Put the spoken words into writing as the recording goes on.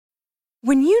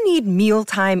When you need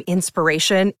mealtime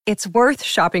inspiration, it's worth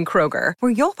shopping Kroger,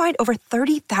 where you'll find over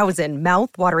 30,000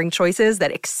 mouth-watering choices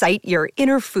that excite your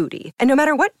inner foodie. And no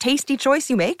matter what tasty choice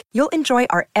you make, you'll enjoy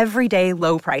our everyday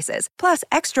low prices, plus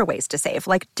extra ways to save,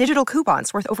 like digital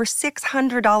coupons worth over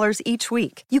 $600 each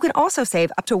week. You can also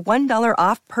save up to $1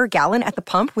 off per gallon at the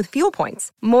pump with fuel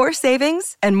points. More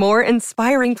savings and more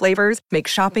inspiring flavors make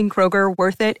shopping Kroger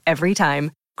worth it every time.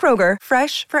 Kroger,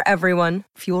 fresh for everyone.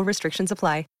 Fuel restrictions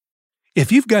apply. If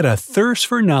you've got a thirst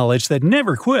for knowledge that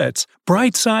never quits,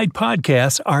 Brightside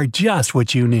Podcasts are just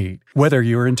what you need. Whether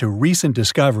you're into recent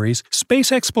discoveries,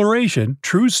 space exploration,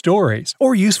 true stories,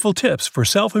 or useful tips for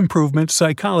self-improvement,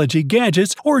 psychology,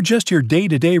 gadgets, or just your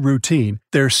day-to-day routine,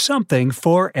 there's something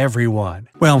for everyone.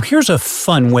 Well, here's a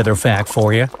fun weather fact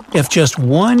for you. If just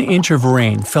 1 inch of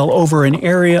rain fell over an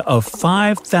area of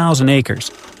 5,000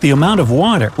 acres, the amount of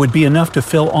water would be enough to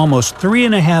fill almost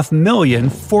 3.5 million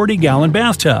 40-gallon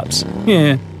bathtubs.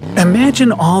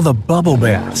 Imagine all the bubble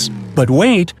baths. But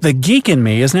wait, the geek in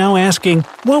me is now asking,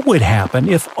 what would happen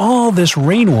if all this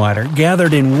rainwater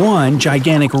gathered in one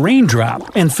gigantic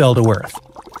raindrop and fell to Earth?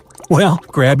 Well,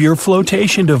 grab your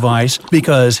flotation device,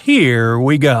 because here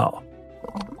we go.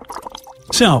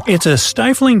 So, it's a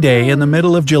stifling day in the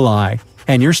middle of July,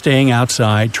 and you're staying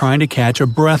outside trying to catch a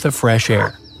breath of fresh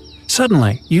air.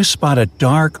 Suddenly, you spot a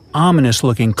dark,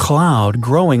 ominous-looking cloud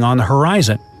growing on the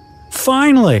horizon.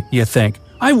 Finally, you think,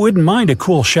 I wouldn't mind a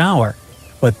cool shower.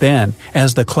 But then,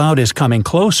 as the cloud is coming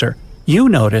closer, you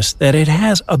notice that it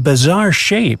has a bizarre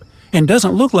shape and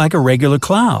doesn't look like a regular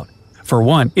cloud. For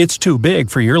one, it's too big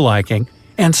for your liking,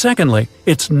 and secondly,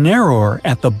 it's narrower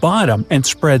at the bottom and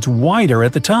spreads wider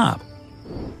at the top.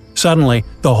 Suddenly,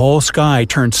 the whole sky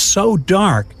turns so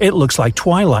dark it looks like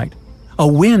twilight. A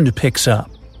wind picks up.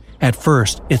 At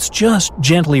first, it's just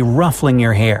gently ruffling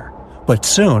your hair, but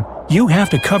soon you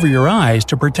have to cover your eyes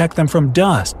to protect them from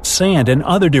dust, sand, and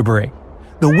other debris.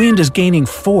 The wind is gaining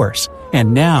force,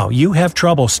 and now you have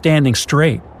trouble standing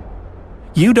straight.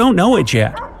 You don't know it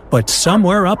yet, but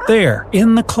somewhere up there,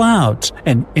 in the clouds,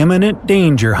 an imminent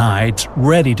danger hides,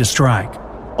 ready to strike.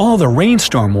 All the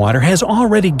rainstorm water has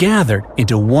already gathered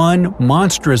into one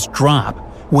monstrous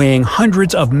drop, weighing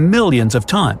hundreds of millions of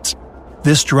tons.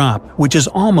 This drop, which is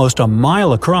almost a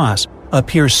mile across,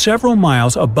 appears several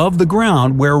miles above the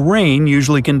ground where rain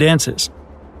usually condenses.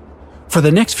 For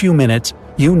the next few minutes,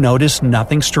 you notice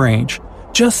nothing strange,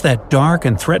 just that dark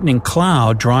and threatening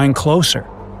cloud drawing closer.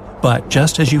 But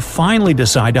just as you finally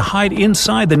decide to hide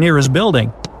inside the nearest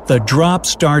building, the drop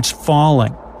starts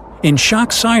falling. In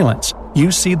shocked silence, you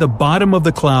see the bottom of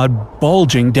the cloud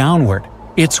bulging downward.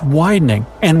 It's widening,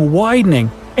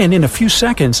 and in a few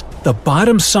seconds, the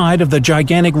bottom side of the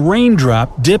gigantic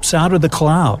raindrop dips out of the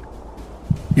cloud.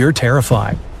 You're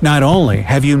terrified. Not only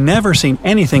have you never seen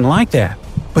anything like that,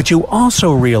 but you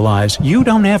also realize you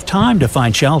don't have time to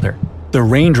find shelter. The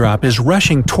raindrop is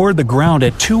rushing toward the ground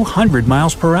at 200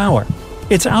 miles per hour.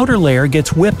 Its outer layer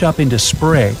gets whipped up into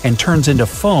spray and turns into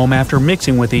foam after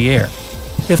mixing with the air.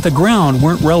 If the ground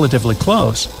weren't relatively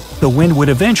close, the wind would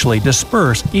eventually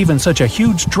disperse even such a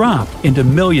huge drop into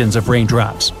millions of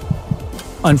raindrops.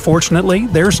 Unfortunately,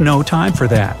 there's no time for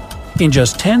that. In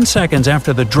just 10 seconds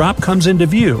after the drop comes into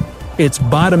view, its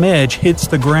bottom edge hits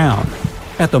the ground.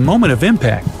 At the moment of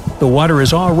impact, the water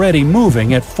is already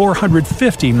moving at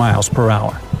 450 miles per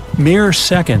hour. Mere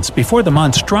seconds before the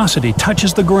monstrosity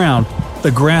touches the ground, the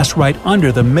grass right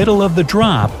under the middle of the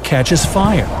drop catches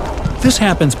fire. This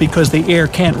happens because the air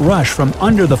can't rush from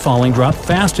under the falling drop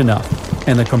fast enough,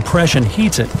 and the compression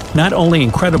heats it not only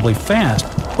incredibly fast,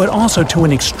 but also to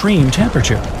an extreme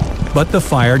temperature. But the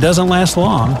fire doesn't last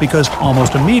long because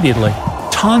almost immediately,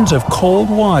 tons of cold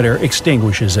water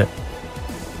extinguishes it.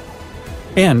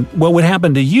 And what would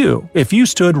happen to you if you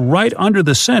stood right under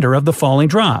the center of the falling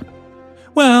drop?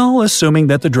 Well, assuming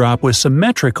that the drop was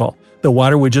symmetrical, the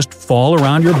water would just fall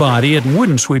around your body and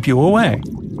wouldn't sweep you away.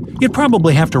 You'd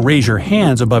probably have to raise your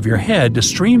hands above your head to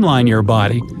streamline your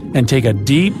body and take a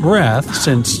deep breath,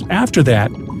 since after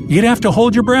that, you'd have to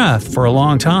hold your breath for a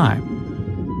long time.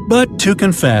 But to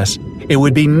confess, it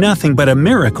would be nothing but a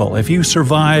miracle if you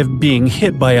survived being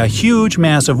hit by a huge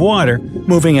mass of water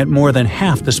moving at more than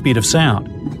half the speed of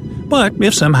sound. But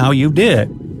if somehow you did,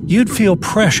 you'd feel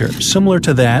pressure similar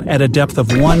to that at a depth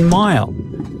of 1 mile.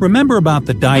 Remember about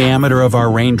the diameter of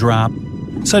our raindrop?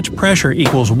 Such pressure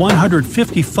equals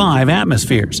 155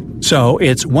 atmospheres, so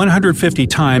it's 150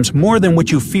 times more than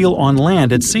what you feel on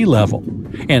land at sea level.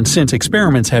 And since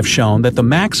experiments have shown that the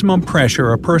maximum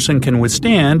pressure a person can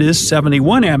withstand is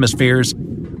 71 atmospheres,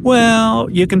 well,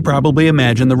 you can probably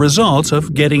imagine the results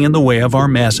of getting in the way of our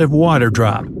massive water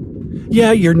drop.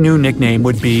 Yeah, your new nickname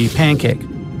would be Pancake.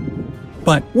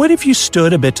 But what if you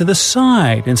stood a bit to the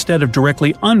side instead of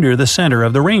directly under the center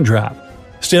of the raindrop?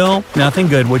 Still, nothing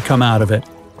good would come out of it.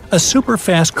 A super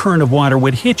fast current of water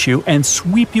would hit you and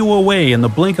sweep you away in the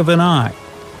blink of an eye.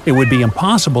 It would be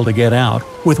impossible to get out,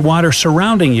 with water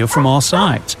surrounding you from all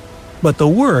sides. But the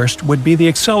worst would be the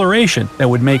acceleration that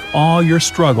would make all your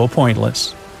struggle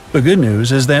pointless. The good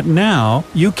news is that now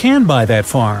you can buy that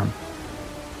farm.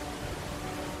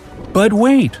 But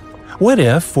wait, what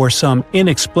if, for some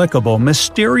inexplicable,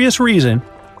 mysterious reason,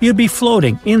 you'd be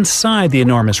floating inside the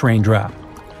enormous raindrop?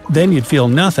 Then you'd feel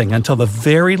nothing until the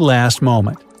very last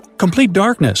moment. Complete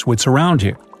darkness would surround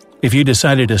you. If you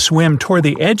decided to swim toward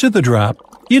the edge of the drop,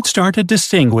 you'd start to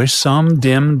distinguish some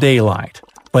dim daylight.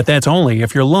 But that's only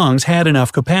if your lungs had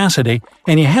enough capacity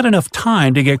and you had enough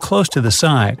time to get close to the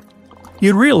side.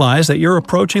 You'd realize that you're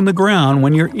approaching the ground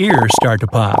when your ears start to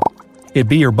pop. It'd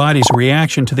be your body's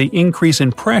reaction to the increase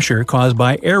in pressure caused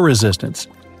by air resistance.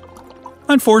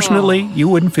 Unfortunately, you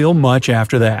wouldn't feel much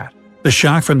after that. The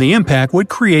shock from the impact would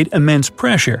create immense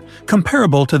pressure,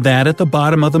 comparable to that at the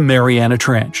bottom of the Mariana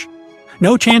Trench.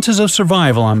 No chances of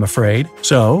survival, I'm afraid,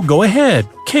 so go ahead,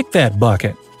 kick that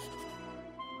bucket.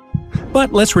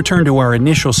 But let's return to our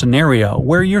initial scenario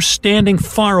where you're standing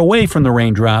far away from the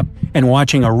raindrop and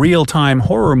watching a real-time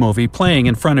horror movie playing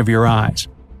in front of your eyes.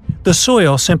 The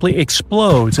soil simply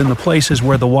explodes in the places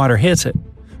where the water hits it,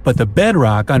 but the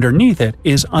bedrock underneath it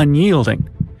is unyielding.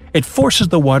 It forces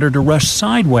the water to rush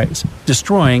sideways,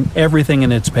 destroying everything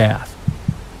in its path.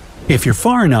 If you're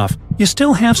far enough, you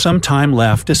still have some time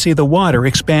left to see the water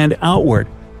expand outward,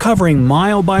 covering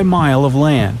mile by mile of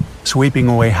land, sweeping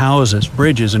away houses,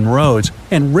 bridges, and roads,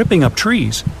 and ripping up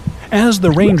trees. As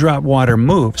the raindrop water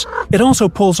moves, it also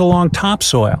pulls along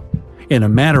topsoil. In a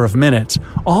matter of minutes,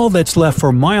 all that's left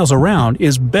for miles around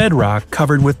is bedrock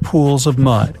covered with pools of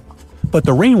mud. But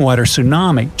the rainwater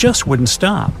tsunami just wouldn't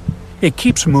stop. It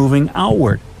keeps moving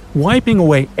outward, wiping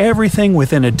away everything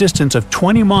within a distance of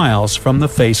 20 miles from the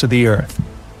face of the earth.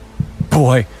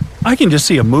 Boy, I can just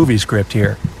see a movie script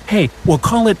here. Hey, we'll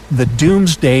call it the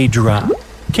Doomsday Drop.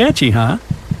 Catchy, huh?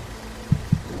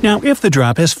 Now, if the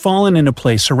drop has fallen in a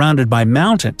place surrounded by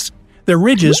mountains, the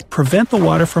ridges prevent the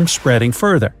water from spreading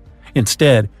further.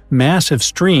 Instead, massive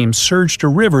streams surge to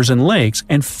rivers and lakes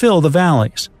and fill the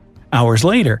valleys. Hours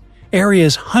later,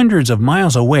 areas hundreds of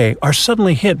miles away are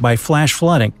suddenly hit by flash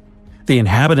flooding. The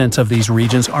inhabitants of these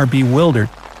regions are bewildered.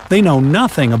 They know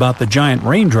nothing about the giant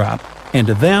raindrop, and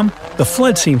to them, the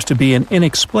flood seems to be an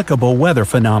inexplicable weather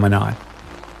phenomenon.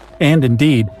 And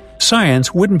indeed,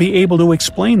 science wouldn't be able to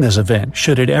explain this event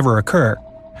should it ever occur.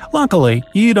 Luckily,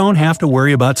 you don't have to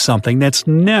worry about something that's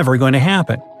never going to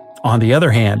happen. On the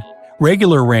other hand,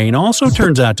 regular rain also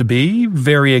turns out to be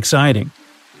very exciting.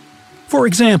 For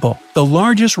example, the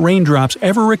largest raindrops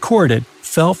ever recorded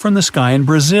fell from the sky in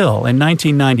Brazil in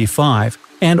 1995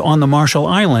 and on the Marshall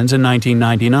Islands in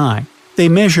 1999. They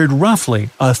measured roughly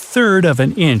 1/3 of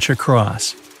an inch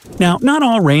across. Now, not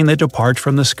all rain that departs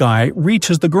from the sky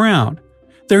reaches the ground.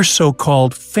 There's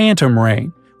so-called phantom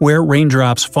rain, where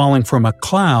raindrops falling from a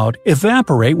cloud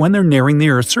evaporate when they're nearing the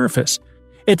Earth's surface.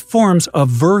 It forms a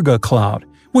Virga cloud,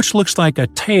 which looks like a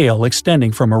tail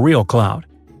extending from a real cloud.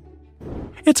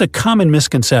 It's a common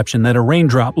misconception that a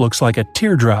raindrop looks like a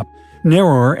teardrop,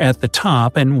 narrower at the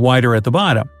top and wider at the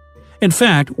bottom. In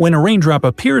fact, when a raindrop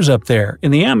appears up there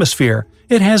in the atmosphere,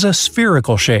 it has a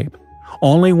spherical shape.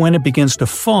 Only when it begins to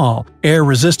fall, air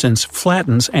resistance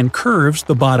flattens and curves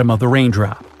the bottom of the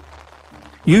raindrop.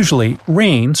 Usually,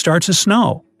 rain starts as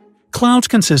snow. Clouds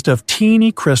consist of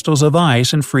teeny crystals of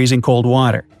ice and freezing cold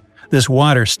water. This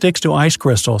water sticks to ice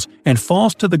crystals and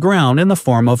falls to the ground in the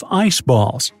form of ice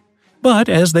balls. But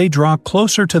as they draw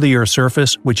closer to the Earth's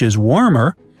surface, which is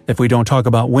warmer, if we don't talk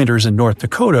about winters in North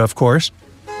Dakota, of course,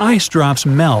 ice drops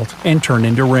melt and turn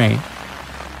into rain.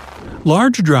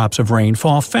 Large drops of rain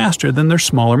fall faster than their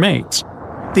smaller mates.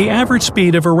 The average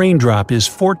speed of a raindrop is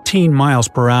 14 miles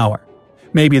per hour.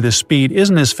 Maybe the speed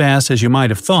isn't as fast as you might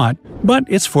have thought, but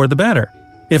it's for the better.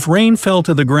 If rain fell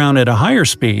to the ground at a higher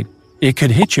speed, it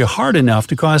could hit you hard enough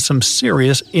to cause some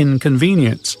serious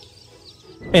inconvenience.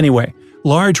 Anyway,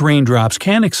 large raindrops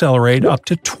can accelerate up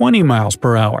to 20 miles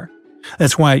per hour.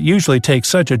 That's why it usually takes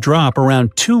such a drop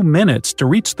around 2 minutes to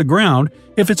reach the ground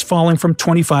if it's falling from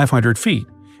 2,500 feet,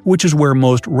 which is where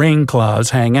most rain clouds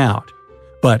hang out.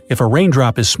 But if a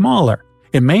raindrop is smaller,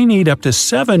 it may need up to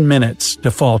 7 minutes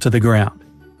to fall to the ground.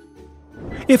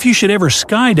 If you should ever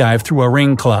skydive through a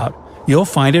rain cloud, you'll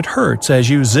find it hurts as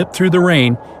you zip through the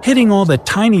rain, hitting all the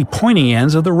tiny pointy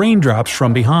ends of the raindrops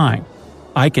from behind.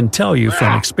 I can tell you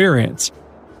from experience.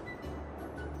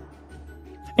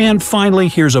 And finally,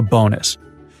 here's a bonus.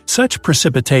 Such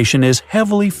precipitation is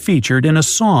heavily featured in a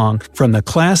song from the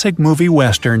classic movie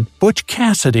western Butch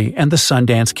Cassidy and the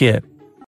Sundance Kid.